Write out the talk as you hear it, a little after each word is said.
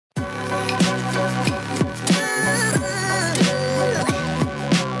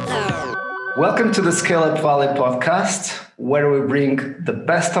Welcome to the Scaleup Valley podcast, where we bring the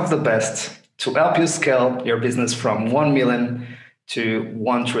best of the best to help you scale your business from 1 million to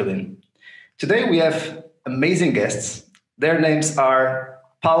 1 trillion. Today we have amazing guests. Their names are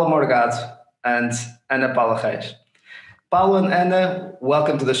Paulo Morgado and Paula Reis. Paulo and Anna,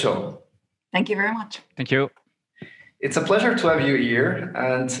 welcome to the show. Thank you very much. Thank you. It's a pleasure to have you here.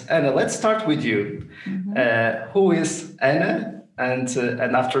 And Anna, let's start with you. Who is Anna? And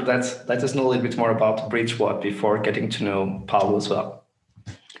after that, let us know a little bit more about BridgeWhat before getting to know Paulo as well.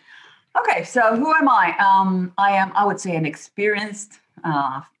 Okay, so who am I? I would say, an experienced,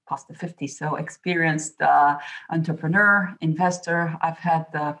 past the 50s, so experienced entrepreneur, investor. I've had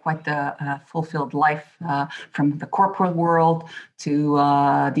quite a fulfilled life from the corporate world to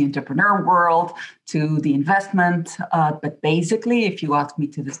the entrepreneur world to the investment. But basically, if you ask me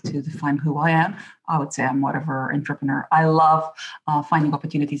to define who I am, I would say I'm whatever entrepreneur. I love finding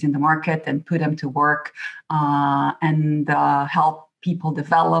opportunities in the market and put them to work and help people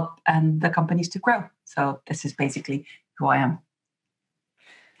develop and the companies to grow. So this is basically who I am.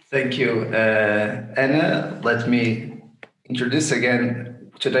 Thank you, Anna. Let me introduce again.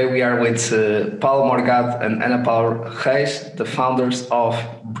 Today we are with Paulo Morgado and Paula Reis, the founders of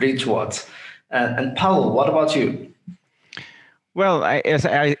BridgeWhat. And Paulo, what about you? Well, as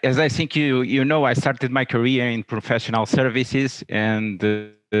I think you know, I started my career in professional services, and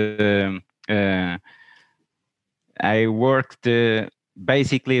I worked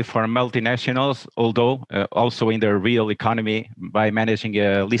basically for multinationals, although also in the real economy by managing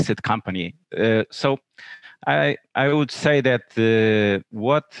a listed company. So I would say that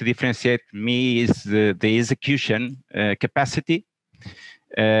what differentiates me is the execution capacity,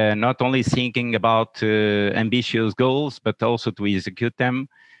 not only thinking about ambitious goals, but also to execute them,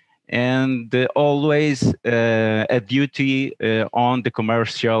 and always a duty on the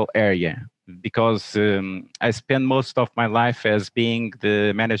commercial area. Because I spend most of my life as being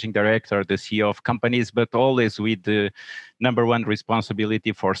the managing director, the CEO of companies, but always with the number one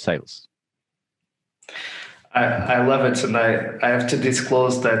responsibility for sales. I love it. And I have to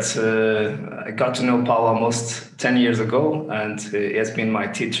disclose that I got to know Paul almost 10 years ago, and he has been my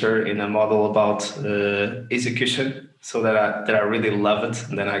teacher in a model about execution, so that I really love it.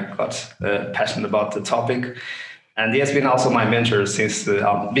 And then I got passionate about the topic. And he has been also my mentor since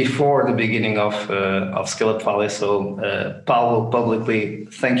before the beginning of Scaleup Valley. So, Paulo, publicly,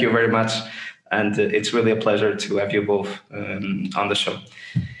 thank you very much. And it's really a pleasure to have you both on the show.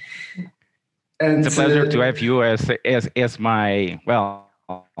 And it's a pleasure to have you as my, well,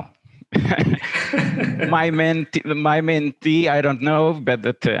 my mentee. I don't know,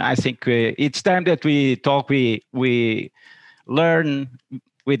 but I think each time that we talk, we learn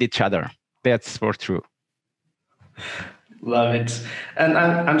with each other. That's for true. Love it. And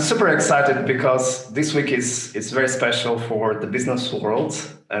I'm super excited because this week is very special for the business world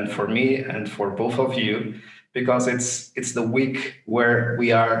and for me and for both of you, because it's the week where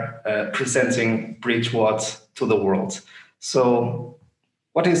we are presenting BridgeWhat to the world. So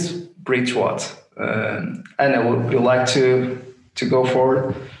what is BridgeWhat? Anna, would you like to go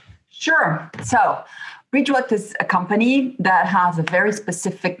forward? Sure. So BridgeWhat is a company that has a very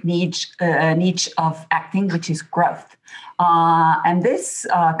specific niche of acting, which is growth. And this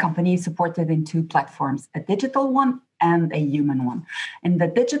company is supported in two platforms, a digital one and a human one. In the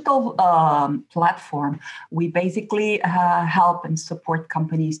digital platform, we basically help and support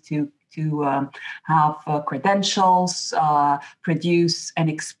companies to have credentials, produce and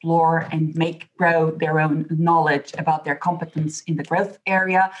explore and grow their own knowledge about their competence in the growth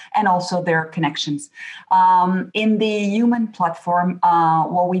area and also their connections. In the human platform,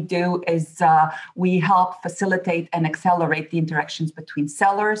 what we do is we help facilitate and accelerate the interactions between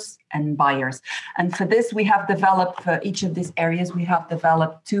sellers and buyers. And for this, we have developed, for each of these areas, we have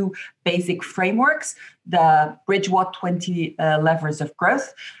developed two basic frameworks: the BridgeWhat 20 levers of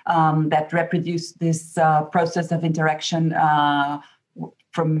growth that reproduce this process of interaction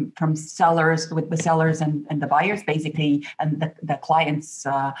from sellers with the sellers and the buyers, basically, and the clients,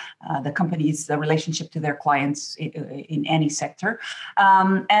 the company's relationship to their clients in any sector.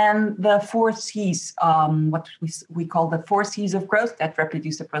 And the 4 C's, what we call the 4 C's of growth, that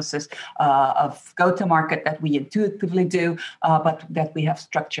reproduce the process of go-to-market that we intuitively do, but that we have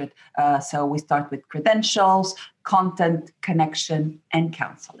structured. So we start with credentials, content, connection, and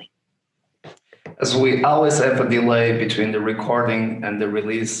counseling. As we always have a delay between the recording and the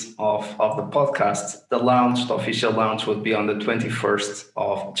release of the podcast, the official launch would be on the 21st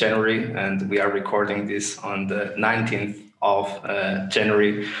of January, and we are recording this on the 19th of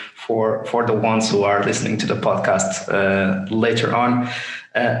January for the ones who are listening to the podcast later on.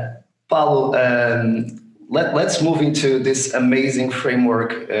 Paulo, let's move into this amazing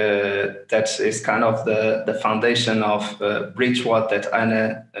framework that is kind of the foundation of BridgeWhat that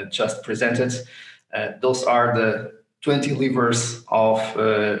Anna just presented. Those are the 20 levers of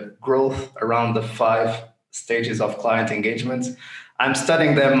growth around the 5 stages of client engagement. I'm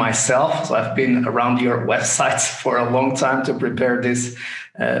studying them myself, so I've been around your website for a long time to prepare this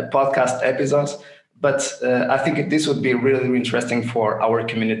podcast episodes. But I think this would be really interesting for our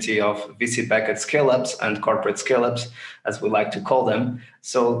community of VC-backed scale-ups and corporate scale-ups, as we like to call them.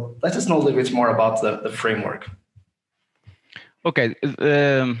 So let us know a little bit more about the framework. Okay.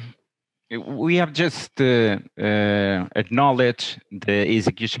 We have just acknowledged the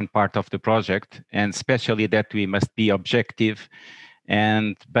execution part of the project, and especially that we must be objective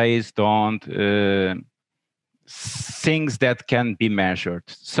and based on things that can be measured.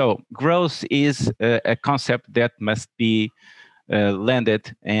 So growth is a concept that must be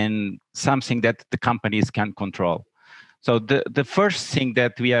landed in something that the companies can control. So the first thing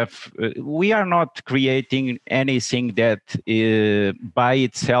that we are not creating anything that by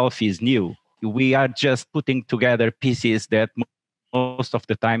itself is new. We are just putting together pieces that most of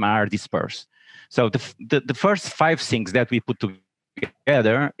the time are dispersed. So the first 5 things that we put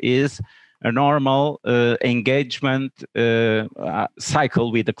together is a normal engagement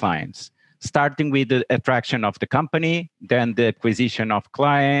cycle with the clients, starting with the attraction of the company, then the acquisition of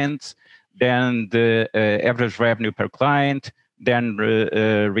clients, then the average revenue per client, then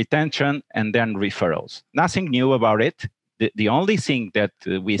retention, and then referrals. Nothing new about it. The only thing that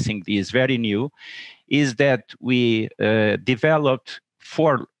we think is very new is that we developed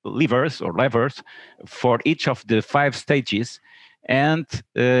 4 levers for each of the 5 stages. And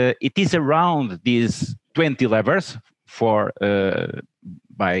it is around these 20 levers by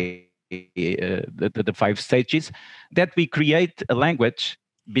the 5 stages that we create a language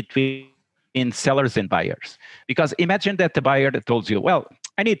between sellers and buyers. Because imagine that the buyer that told you, well,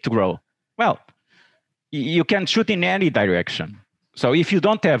 I need to grow. Well, you can shoot in any direction. So if you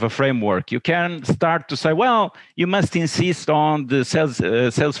don't have a framework, you can start to say, well, you must insist on the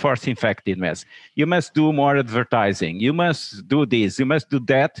Salesforce effectiveness. You must do more advertising. You must do this. You must do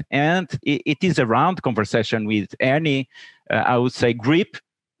that. And it is a round conversation with any, I would say, grip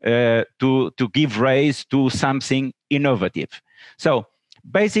to give rise to something innovative. So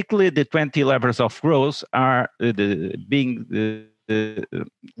basically, the 20 levers of growth are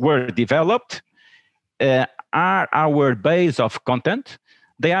were developed. Are our base of content.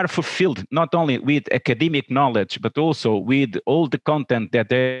 They are fulfilled not only with academic knowledge, but also with all the content that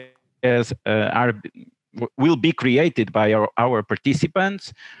will be created by our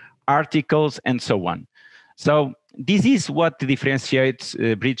participants, articles, and so on. So this is what differentiates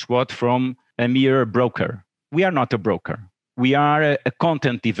BridgeWhat from a mere broker. We are not a broker. We are a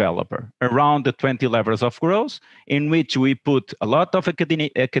content developer around the 20 levels of growth, in which we put a lot of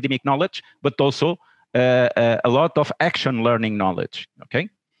academic knowledge, but also a lot of action learning knowledge. Okay.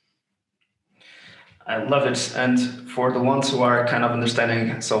 I love it. And for the ones who are kind of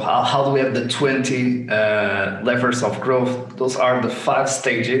understanding, so how do we have the 20 levers of growth? Those are the 5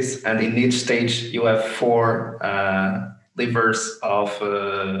 stages, and in each stage you have 4 levers of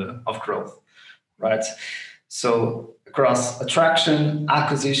growth, right? So across attraction,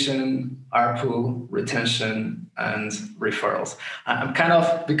 acquisition, ARPU, retention, and referrals. I'm kind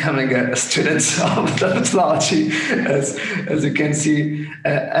of becoming a student of the methodology, as you can see.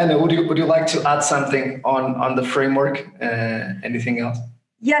 Anna, would you like to add something on the framework? Anything else?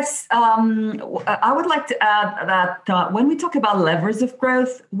 Yes, I would like to add that when we talk about levers of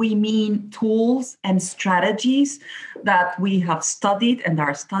growth, we mean tools and strategies that we have studied and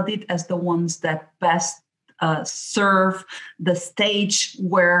are studied as the ones that best serve the stage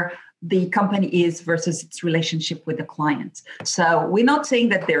where the company is versus its relationship with the client. So we're not saying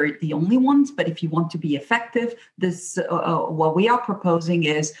that they're the only ones, but if you want to be effective, this what we are proposing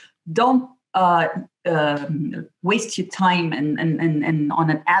is don't waste your time and on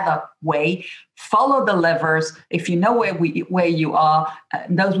an ad hoc way. Follow the levers. If you know where you are,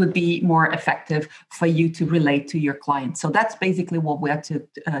 those would be more effective for you to relate to your clients. So that's basically what we're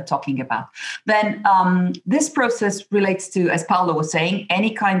talking about. Then this process relates to, as Paulo was saying, any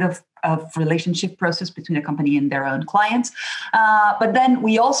kind of relationship process between a company and their own clients. But then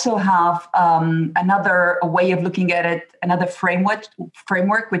we also have another way of looking at it, another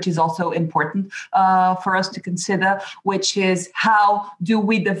framework, which is also important for us to consider, which is how do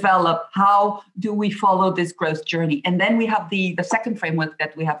we develop, how do we follow this growth journey? And then we have the second framework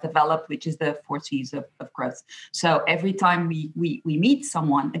that we have developed, which is the 4 C's of growth. So every time we meet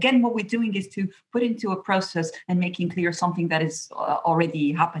someone, again, what we're doing is to put into a process and making clear something that is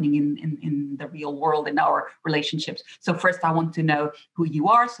already happening in the real world, in our relationships. So first, I want to know who you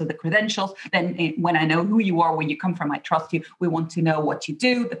are, so the credentials. Then when I know who you are, where you come from, I trust you. We want to know what you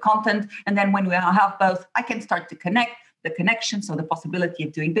do, the content. And then when we have both, I can start to connect the connection, so the possibility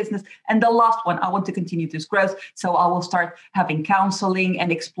of doing business. And the last one, I want to continue this growth. So I will start having counseling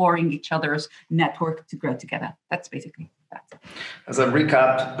and exploring each other's network to grow together. That's basically that. As a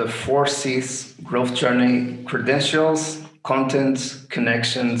recap, the 4 C's: growth journey, credentials, content,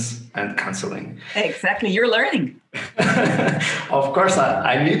 connections, and counseling. Exactly. You're learning. Of course,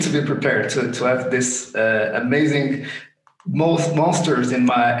 I need to be prepared to have this amazing monsters in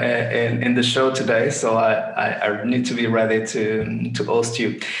my in the show today. So I need to be ready to host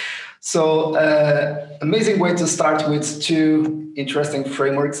you. So amazing way to start with 2 interesting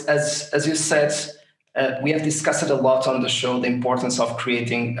frameworks. As you said, we have discussed it a lot on the show, the importance of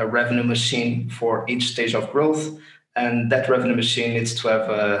creating a revenue machine for each stage of growth. And that revenue machine needs to have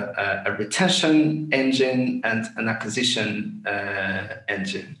a retention engine and an acquisition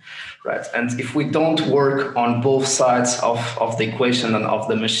engine, right? And if we don't work on both sides of the equation and of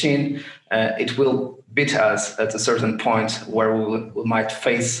the machine, it will beat us at a certain point where we might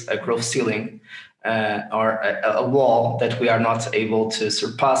face a growth ceiling or a wall that we are not able to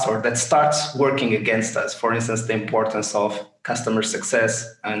surpass, or that starts working against us. For instance, the importance of customer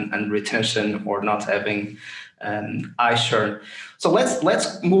success and retention, or not having high churn. So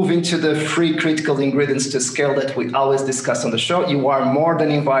let's move into the 3 critical ingredients to scale that we always discuss on the show. You are more than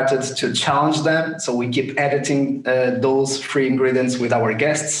invited to challenge them. So we keep editing those 3 ingredients with our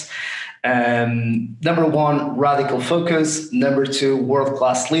guests. Number 1, radical focus. Number 2,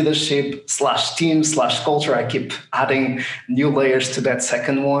 world-class leadership /team/culture. I keep adding new layers to that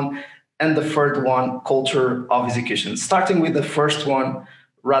second one. And the third one, culture of execution. Starting with the first one,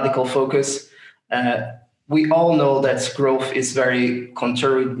 radical focus. We all know that growth is very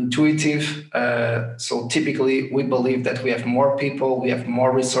counterintuitive. So typically we believe that we have more people, we have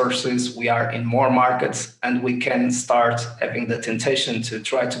more resources, we are in more markets, and we can start having the temptation to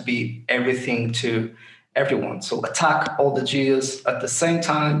try to be everything to everyone. So attack all the geos at the same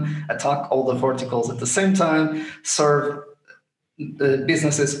time, attack all the verticals at the same time, serve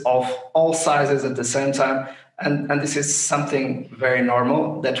businesses of all sizes at the same time. And this is something very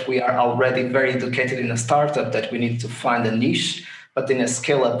normal, that we are already very educated in a startup, that we need to find a niche. But in a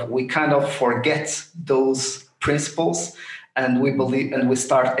scale up, we kind of forget those principles, and we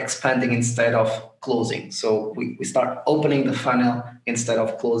start expanding instead of closing. So we start opening the funnel instead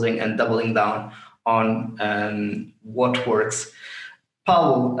of closing, and doubling down on what works.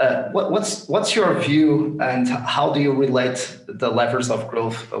 Paulo, what's your view, and how do you relate the levers of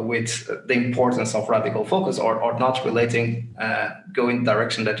growth with the importance of radical focus, or not relating, go in the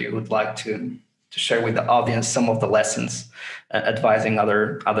direction that you would like to share with the audience some of the lessons advising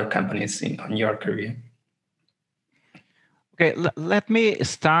other companies on your career? Okay, let me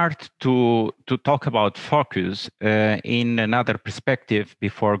start to talk about focus in another perspective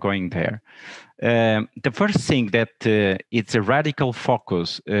before going there. The first thing that it's a radical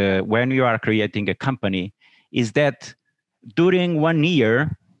focus when you are creating a company is that during 1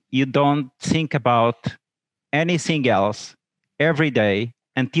 year, you don't think about anything else every day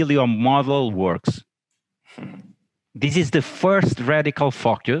until your model works. This is the first radical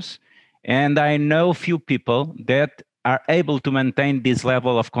focus. And I know few people that are able to maintain this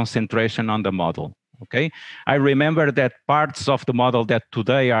level of concentration on the model. Okay, I remember that parts of the model that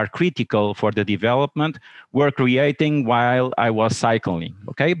today are critical for the development were creating while I was cycling.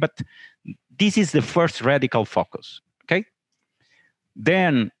 Okay, but this is the first radical focus. Okay,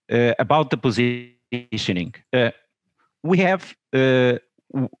 then about the positioning, we have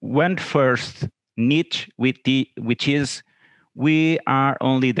one first niche which is we are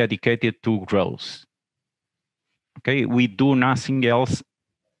only dedicated to growth. Okay, we do nothing else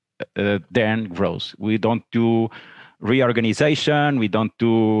than growth. We don't do reorganization, we don't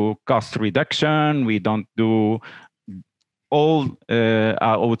do cost reduction, we don't do all,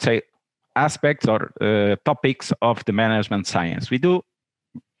 I would say, aspects or topics of the management science. We do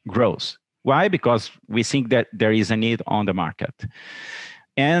growth. Why? Because we think that there is a need on the market.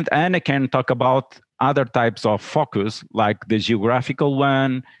 And I can talk about other types of focus, like the geographical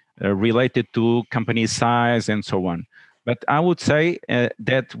one, related to company size and so on. But I would say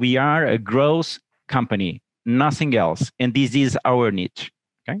that we are a growth company, nothing else. And this is our niche.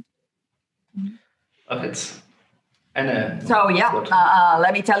 Okay. of it. So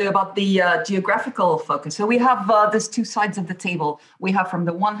let me tell you about the geographical focus. So we have these two sides of the table. We have from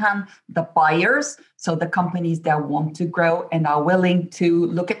the one hand, the buyers, so the companies that want to grow and are willing to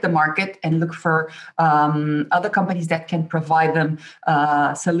look at the market and look for other companies that can provide them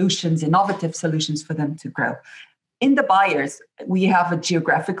solutions, innovative solutions for them to grow. In the buyers, we have a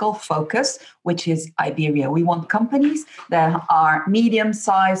geographical focus, which is Iberia. We want companies that are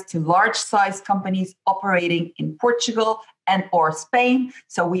medium-sized to large-sized companies operating in Portugal and or Spain.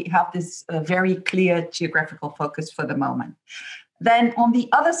 So we have this very clear geographical focus for the moment. Then on the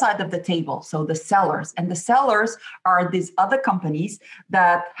other side of the table, so the sellers, and the sellers are these other companies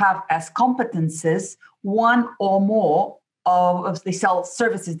that have as competences one or more of they sell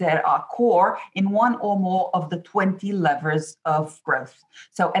services that are core in one or more of the 20 levers of growth.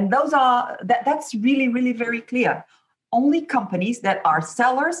 So, and those are, that's really, really very clear. Only companies that are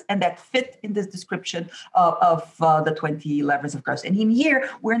sellers and that fit in this description of the 20 levers of growth. And in here,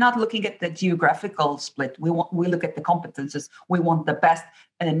 we're not looking at the geographical split. We look at the competences. We want the best,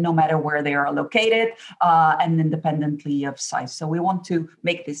 and no matter where they are located, and independently of size. So we want to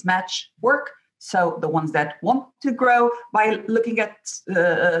make this match work. So the ones that want to grow by looking at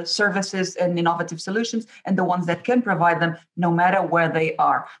services and innovative solutions, and the ones that can provide them no matter where they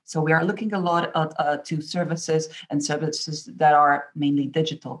are. So we are looking a lot to services and services that are mainly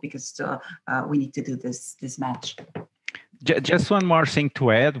digital, because we need to do this match. Just one more thing to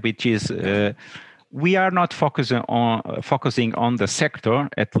add, which is we are not focusing on the sector,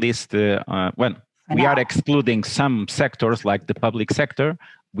 at least we are excluding some sectors like the public sector,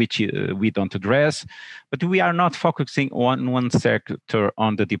 which we don't address, but we are not focusing on one sector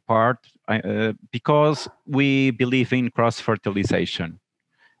on the depart because we believe in cross-fertilization.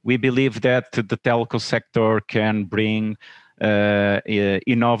 We believe that the telco sector can bring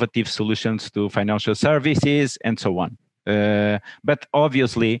innovative solutions to financial services and so on. But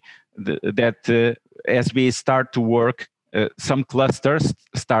obviously, as we start to work, some clusters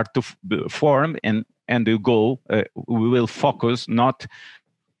start to form, and the goal we will focus not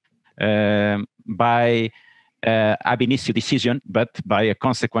by ab initio decision, but by a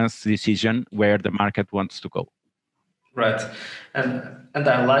consequence decision where the market wants to go. Right, and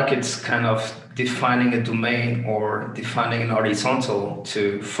I like it's kind of defining a domain or defining an horizontal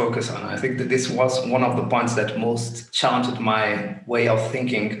to focus on. I think that this was one of the points that most challenged my way of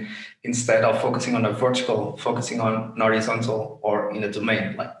thinking. Instead of focusing on a vertical, focusing on an horizontal or in a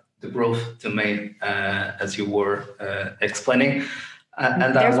domain, like the growth domain, as you were explaining.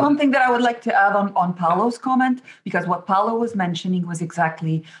 And there's one thing that I would like to add on Paulo's comment, because what Paulo was mentioning was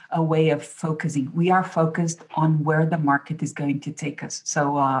exactly a way of focusing. We are focused on where the market is going to take us.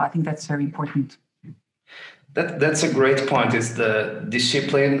 So I think that's very important. That's a great point. Is the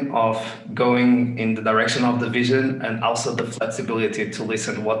discipline of going in the direction of the vision, and also the flexibility to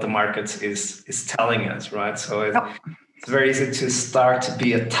listen to what the market is telling us, right? So it's very easy to start to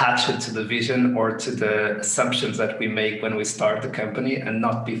be attached to the vision or to the assumptions that we make when we start the company, and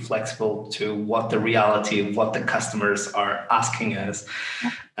not be flexible to what the reality, what the customers are asking us.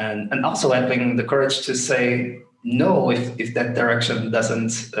 And also having the courage to say no if that direction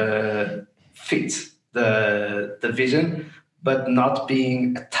doesn't fit the vision, but not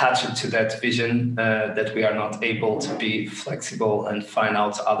being attached to that vision, that we are not able to be flexible and find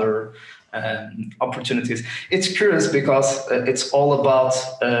out other opportunities. It's curious because it's all about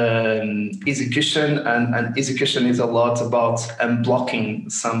execution, and execution is a lot about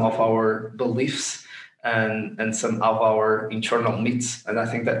unblocking some of our beliefs and some of our internal myths. And I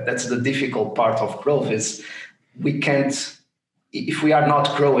think that that's the difficult part of growth, is we can't, if we are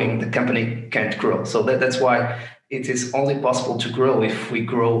not growing, the company can't grow. So that's why it is only possible to grow if we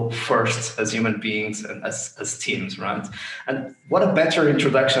grow first as human beings and as teams, right? And what a better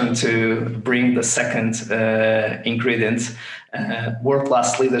introduction to bring the second ingredient,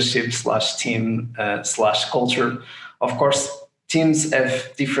 world-class leadership /team /culture. Of course, teams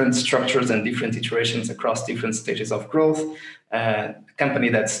have different structures and different iterations across different stages of growth. A company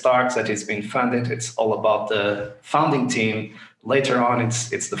that starts, that is being funded, it's all about the founding team. Later on,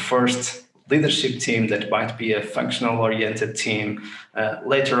 it's the first leadership team that might be a functional oriented team.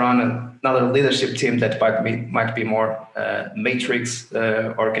 Later on, another leadership team that might be more matrix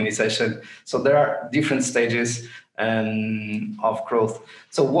organization. So there are different stages of growth.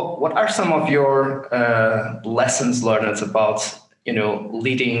 So what are some of your lessons learned about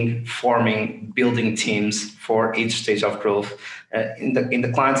leading, forming, building teams for each stage of growth in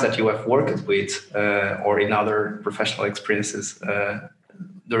the clients that you have worked with, or in other professional experiences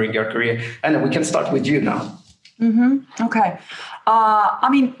during your career? And we can start with you now. Okay. I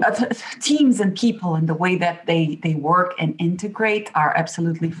mean, teams and people and the way that they work and integrate are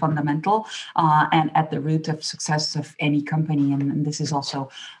absolutely fundamental and at the root of success of any company. And this is also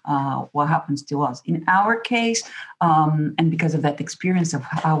what happens to us. In our case, and because of that experience of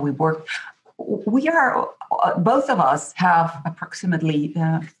how we work, we are, both of us have approximately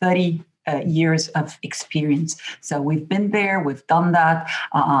 30 years of experience. So we've been there, we've done that.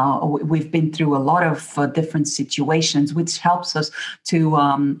 We've been through a lot of different situations, which helps us to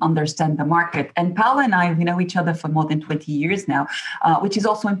understand the market. And Paula and I, we know each other for more than 20 years now, which is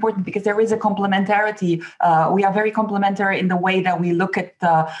also important because there is a complementarity. We are very complementary in the way that we look at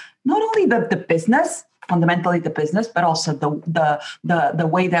not only the business, fundamentally the business, but also the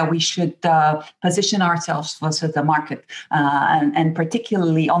way that we should position ourselves versus the market, and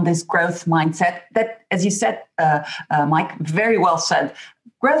particularly on this growth mindset that, as you said, Mike, very well said.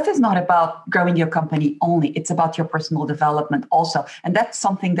 Growth is not about growing your company only; it's about your personal development also, and that's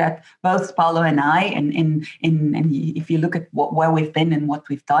something that both Paulo and I, and if you look at where we've been and what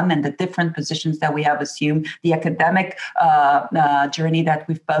we've done, and the different positions that we have assumed, the academic journey that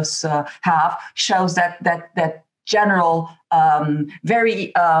we've both have shows that general,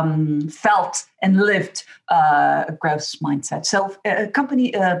 very felt and lived growth mindset. So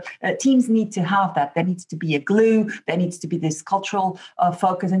teams need to have that. There needs to be a glue. There needs to be this cultural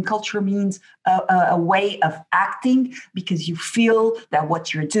focus. And culture means a way of acting because you feel that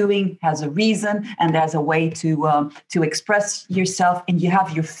what you're doing has a reason and there's a way to express yourself, and you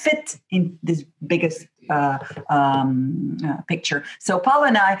have your fit in this biggest picture. So Paula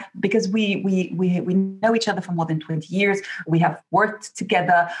and I, because we know each other for more than 20 years, we have worked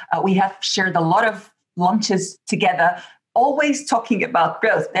together, we have shared a lot of lunches together, always talking about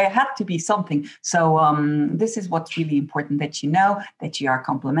growth. There had to be something. So this is what's really important, that you know that you are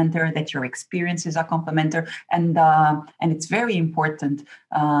complementary, that your experiences are complementary, and it's very important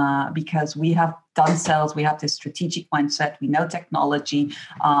because we have done sales, we have this strategic mindset, we know technology.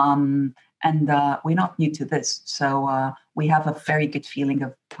 And we're not new to this. So we have a very good feeling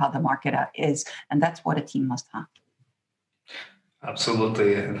of how the market is. And that's what a team must have.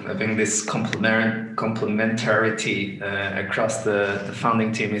 Absolutely. Having this complementarity across the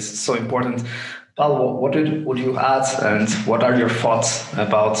founding team is so important. Paulo, what would you add, and what are your thoughts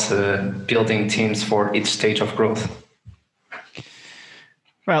about building teams for each stage of growth?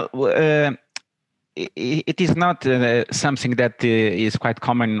 Well, it is not something that is quite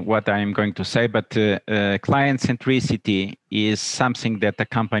common, what I'm going to say, but client centricity is something that a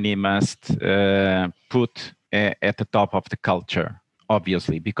company must put at the top of the culture,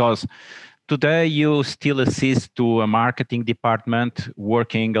 obviously, because today you still assist to a marketing department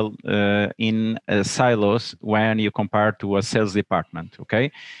working in silos when you compare to a sales department,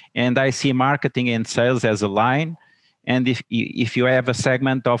 okay? And I see marketing and sales as a line. And if you have a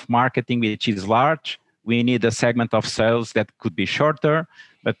segment of marketing which is large, we need a segment of sales that could be shorter.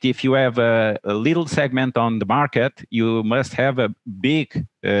 But if you have a little segment on the market, you must have a big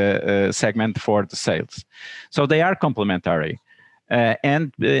segment for the sales. So they are complementary.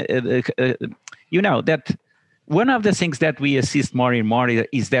 And you know that one of the things that we assist more and more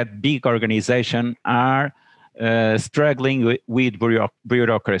is that big organizations are struggling with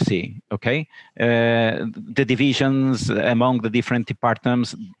bureaucracy, okay? The divisions among the different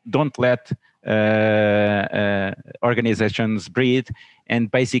departments don't let organizations breathe,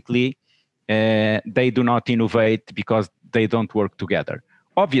 and basically they do not innovate because they don't work together.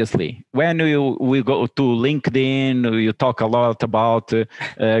 Obviously, when we go to LinkedIn, you talk a lot about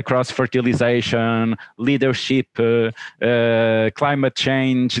cross-fertilization, leadership, climate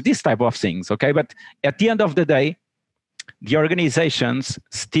change, this type of things, okay? But at the end of the day, the organizations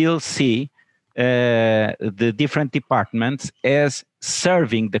still see the different departments as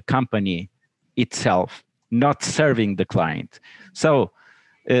serving the company itself, not serving the client. So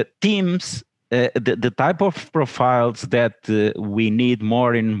teams, the type of profiles that we need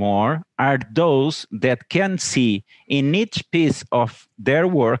more and more are those that can see in each piece of their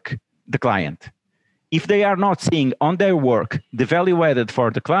work the client. If they are not seeing on their work the value added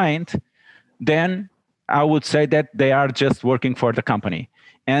for the client, then I would say that they are just working for the company.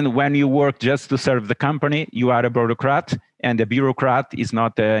 And when you work just to serve the company, you are a bureaucrat, and a bureaucrat is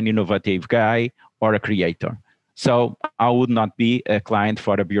not an innovative guy or a creator. So I would not be a client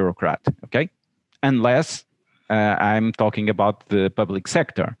for a bureaucrat, okay? Unless I'm talking about the public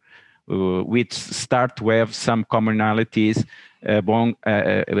sector, which start to have some commonalities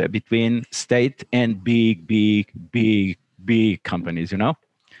between state and big companies, you know?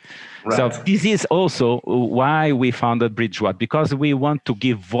 So Right. this is also why we founded BridgeWhat, because we want to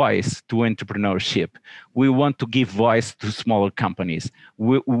give voice to entrepreneurship. We want to give voice to smaller companies.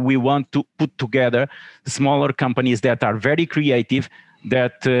 We want to put together smaller companies that are very creative,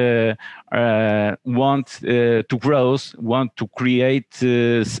 that want to grow, want to create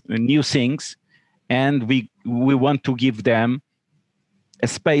new things, and we want to give them a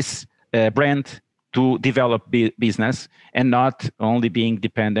space, a brand to develop business, and not only being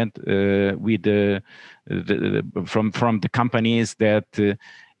dependent with from the companies that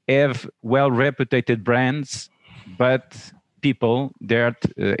have well-reputed brands, but people that,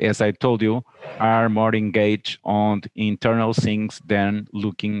 as I told you, are more engaged on internal things than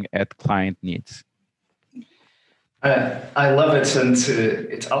looking at client needs. I love it, and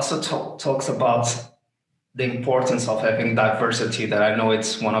it also talks about the importance of having diversity. That I know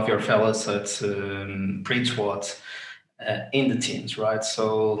it's one of your fellows at BridgeWhat in the teams, right?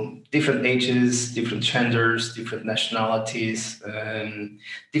 So different ages, different genders, different nationalities,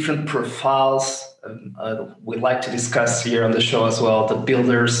 different profiles. We like to discuss here on the show as well the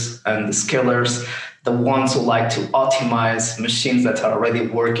builders and the scalers, the ones who like to optimize machines that are already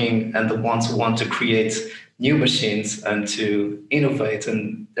working, and the ones who want to create new machines and to innovate.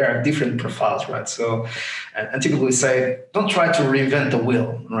 And there are different profiles, right? So, and typically we say, don't try to reinvent the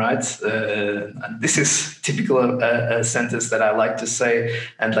wheel, right? And this is typical a sentence that I like to say,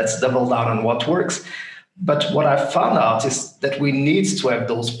 and let's double down on what works. But what I found out is that we need to have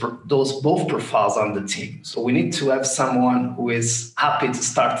those both profiles on the team. So we need to have someone who is happy to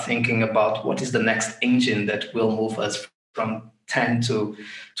start thinking about what is the next engine that will move us from 10 to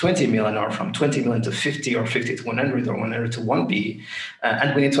 20 million, or from 20 million to 50, or 50 to 100, or 100 to 1B.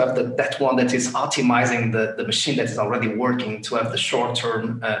 And we need to have that one that is optimizing the machine that is already working, to have the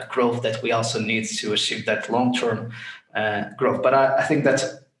short-term growth that we also need to achieve that long-term growth. But I think that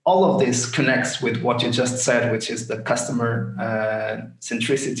all of this connects with what you just said, which is the customer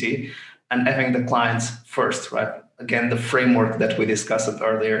centricity and having the clients first, right? Again, the framework that we discussed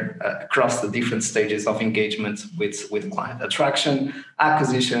earlier across the different stages of engagement with client attraction,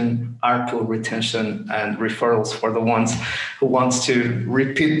 acquisition, ARPU, retention, and referrals for the ones who wants to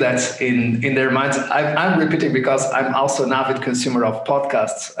repeat that in their minds. I'm repeating because I'm also an avid consumer of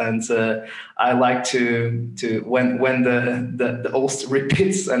podcasts, and I like to when the host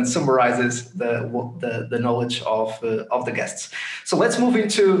repeats and summarizes the knowledge of the guests. So let's move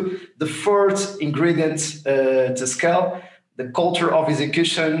into the third ingredient to scale, the culture of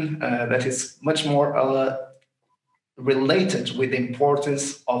execution, that is much more related with the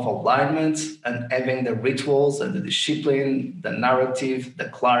importance of alignment and having the rituals and the discipline, the narrative, the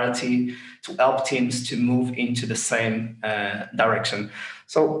clarity to help teams to move into the same direction.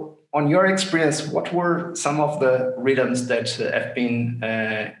 So on your experience, what were some of the rhythms that have been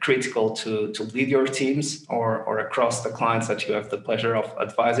critical to lead your teams or across the clients that you have the pleasure of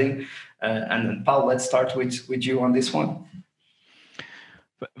advising? And then, Paul, let's start with you on this one.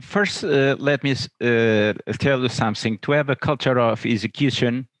 First, let me tell you something. To have a culture of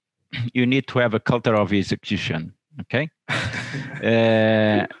execution, you need to have a culture of execution. Okay.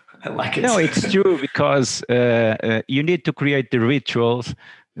 I like it. No, it's true, because you need to create the rituals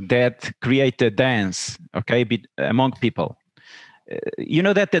that create a dance, okay, among people. You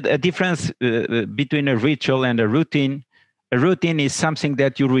know that a difference between a ritual and a routine is something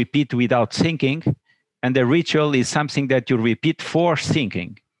that you repeat without thinking, and the ritual is something that you repeat for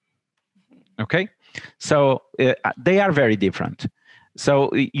thinking. Okay, so they are very different.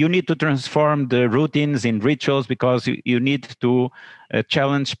 So you need to transform the routines in rituals, because you need to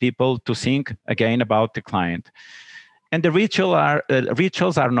challenge people to think again about the client. And the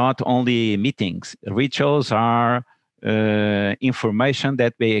rituals are not only meetings. Rituals are information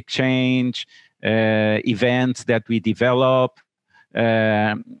that we exchange, events that we develop.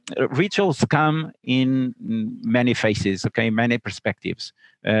 Rituals come in many phases, okay, many perspectives.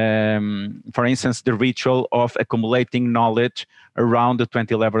 For instance, the ritual of accumulating knowledge around the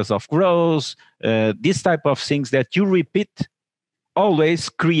 20 levels of growth, these type of things that you repeat, always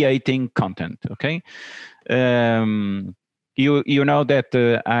creating content, okay? You know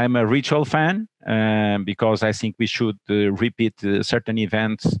that I'm a ritual fan, because I think we should repeat certain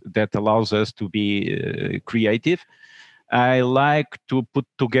events that allows us to be creative. I like to put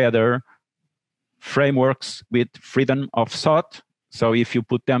together frameworks with freedom of thought. So if you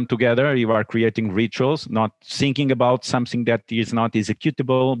put them together, you are creating rituals, not thinking about something that is not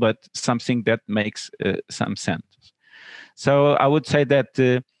executable, but something that makes some sense. So I would say that,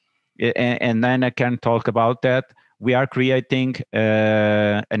 and then I can talk about that, we are creating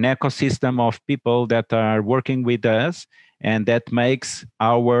an ecosystem of people that are working with us, and that makes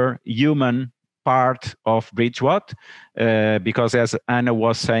our human part of BridgeWhat, because as Anna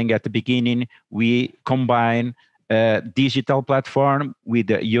was saying at the beginning, we combine a digital platform with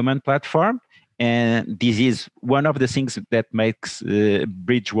a human platform. And this is one of the things that makes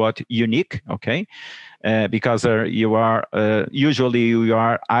BridgeWhat unique, okay? Because you are usually you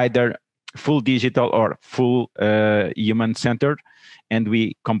are either full digital or full human-centered, and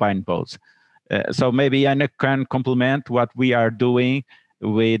we combine both. So maybe Anna can complement what we are doing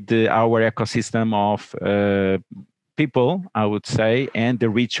with our ecosystem of people, I would say, and the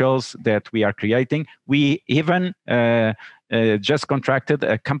rituals that we are creating. We even just contracted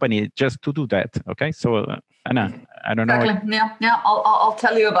a company just to do that. Okay, so Anna, I don't know. Exactly. Yeah. I'll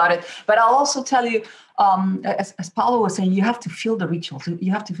tell you about it, but I'll also tell you, as Paulo was saying, you have to feel the rituals.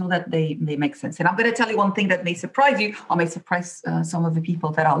 You have to feel that they make sense. And I'm going to tell you one thing that may surprise you, or may surprise some of the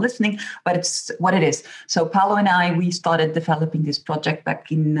people that are listening, but it's what it is. So Paulo and I, we started developing this project back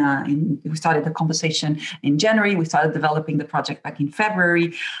we started the conversation in January. We started developing the project back in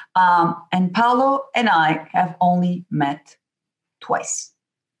February. And Paulo and I have only met twice.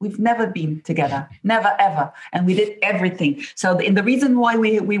 We've never been together, never, ever. And we did everything. So the reason why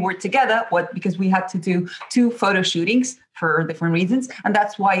we were together was because we had to do 2 photo shootings for different reasons. And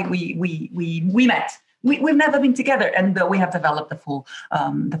that's why we met. We've never been together, and we have developed the full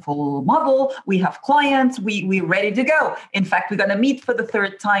model. We have clients. We're ready to go. In fact, we're going to meet for the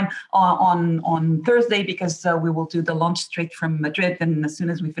 3rd time on Thursday, because we will do the launch straight from Madrid. And as soon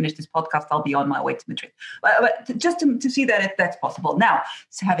as we finish this podcast, I'll be on my way to Madrid. But just to see that if that's possible. Now,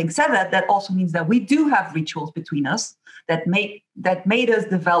 so having said that, that also means that we do have rituals between us that made us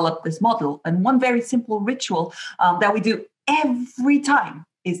develop this model. And one very simple ritual that we do every time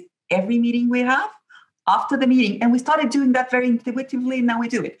is every meeting we have. After the meeting, and we started doing that very intuitively, now we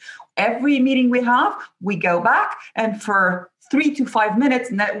do it. Every meeting we have, we go back, and for 3 to 5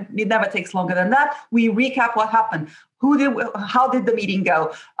 minutes, it never takes longer than that, we recap what happened. How did the meeting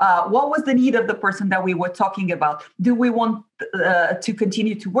go? What was the need of the person that we were talking about? Do we want to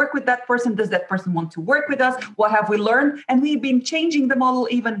continue to work with that person? Does that person want to work with us? What have we learned? And we've been changing the model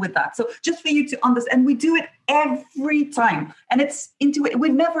even with that. So just for you to understand, and we do it every time. And it's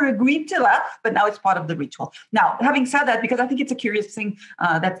we've never agreed to that, but now it's part of the ritual. Now, having said that, because I think it's a curious thing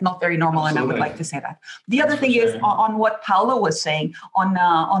that's not very normal, Absolutely. And I would like to say that. The other thing is on what Paulo was saying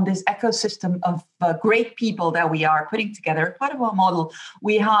on this ecosystem of great people that we are putting together. Part of our model,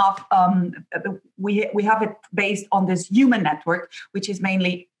 we have it based on this human network, which is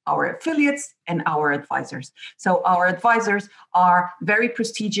mainly our affiliates and our advisors. So our advisors are very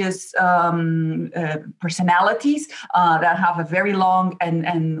prestigious personalities that have a very long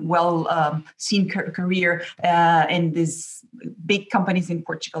and well seen career in these big companies in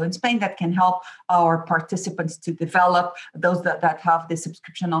Portugal and Spain that can help our participants to develop. Those that have the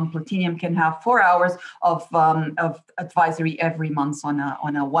subscription on Platinum can have 4 hours of advisory every month on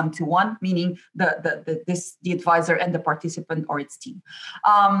a one-to-one, meaning the advisor and the participant or its team.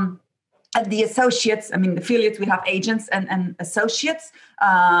 And the associates, the affiliates, we have agents and associates.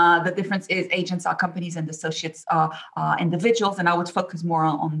 The difference is agents are companies and associates are individuals. And I would focus more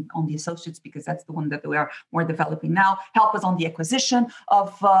on the associates because that's the one that we are more developing now. Help us on the acquisition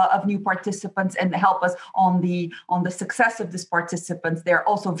of new participants and help us on the success of these participants. They're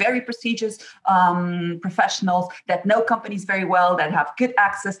also very prestigious professionals that know companies very well, that have good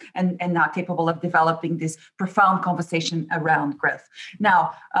access and are capable of developing this profound conversation around growth.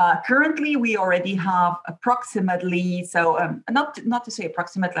 Now, currently, we already have approximately, not to say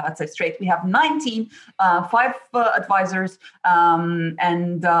approximately, let's say straight, we have 5 advisors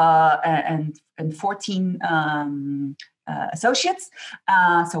and 14 associates.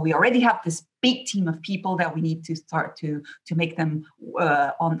 So we already have this big team of people that we need to start to make them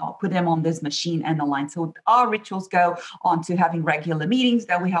put them on this machine and align. So our rituals go on to having regular meetings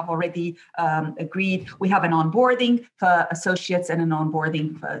that we have already agreed. We have an onboarding for associates and an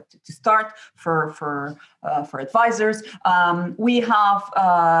onboarding to start for advisors. We have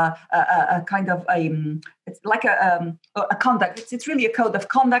a kind of it's like a conduct. It's really a code of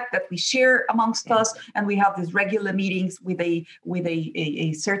conduct that we share amongst us, and we have these regular meetings with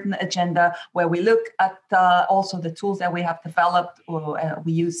a certain agenda where we look at also the tools that we have developed.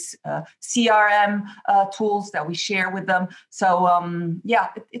 We use CRM tools that we share with them. So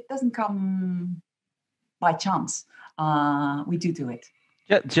it doesn't come by chance. We do it.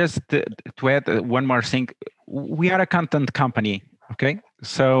 Just to add one more thing, we are a content company, okay?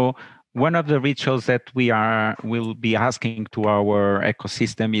 So one of the rituals that will be asking to our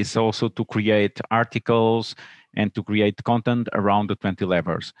ecosystem is also to create articles and to create content around the 20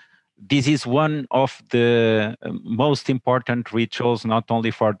 levers. this is one of the most important rituals, not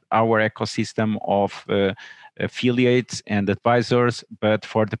only for our ecosystem of affiliates and advisors, but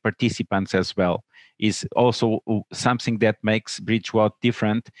for the participants as well. Is also something that makes BridgeWhat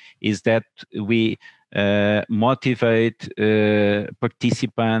different, is that we motivate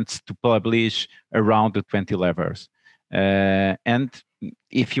participants to publish around the 20 levels. And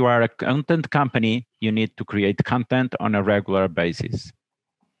if you are a content company, you need to create content on a regular basis.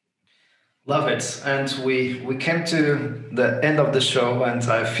 Love it. And we came to the end of the show, and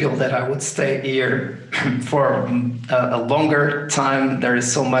I feel that I would stay here for a longer time. There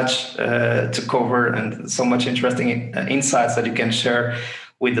is so much to cover and so much interesting insights that you can share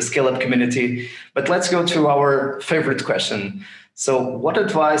with the Scaleup community. But let's go to our favorite question. So what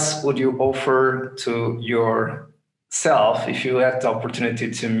advice would you offer to yourself if you had the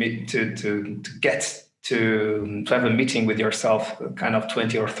opportunity to meet, to have a meeting with yourself kind of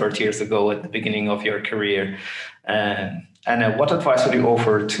 20 or 30 years ago at the beginning of your career? And what advice would you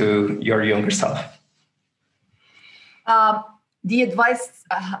offer to your younger self? The advice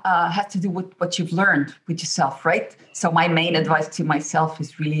has to do with what you've learned with yourself, right? So my main advice to myself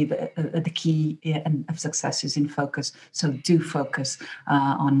is really the key of success is in focus. So do focus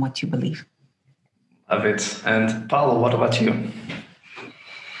on what you believe. Love it. And Paulo, what about you?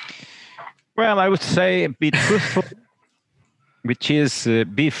 Well, I would say be truthful, which is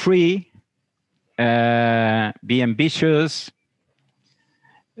be free, be ambitious.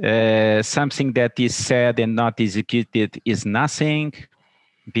 Something that is said and not executed is nothing.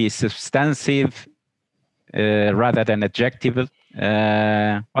 Be substantive rather than adjective.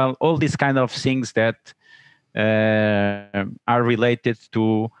 Well, all these kind of things that are related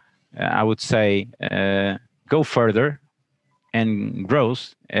to, I would say, go further and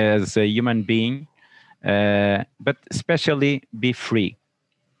growth as a human being, but especially be free.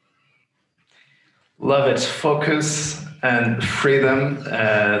 Love it. Focus and freedom.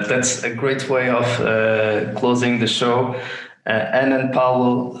 That's a great way of closing the show. Anne and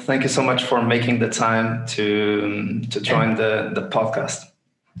Paulo, thank you so much for making the time to join the podcast.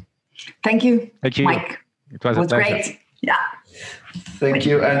 Thank you. Thank you, Mike. It was great. Yeah. Thank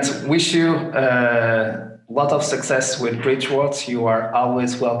you, and wish you a lot of success with BridgeWhat. You are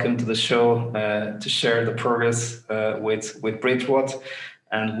always welcome to the show to share the progress with BridgeWhat.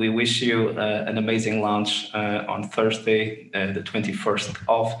 And we wish you an amazing launch on Thursday, the 21st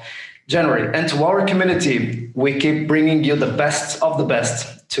of January. And to our community, we keep bringing you the best of the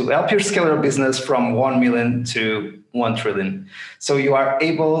best to help your scalar business from 1 million to 1 trillion. So you are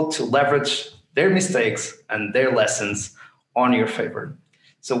able to leverage their mistakes and their lessons on your favor.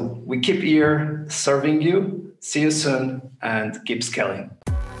 So we keep here serving you. See you soon and keep scaling.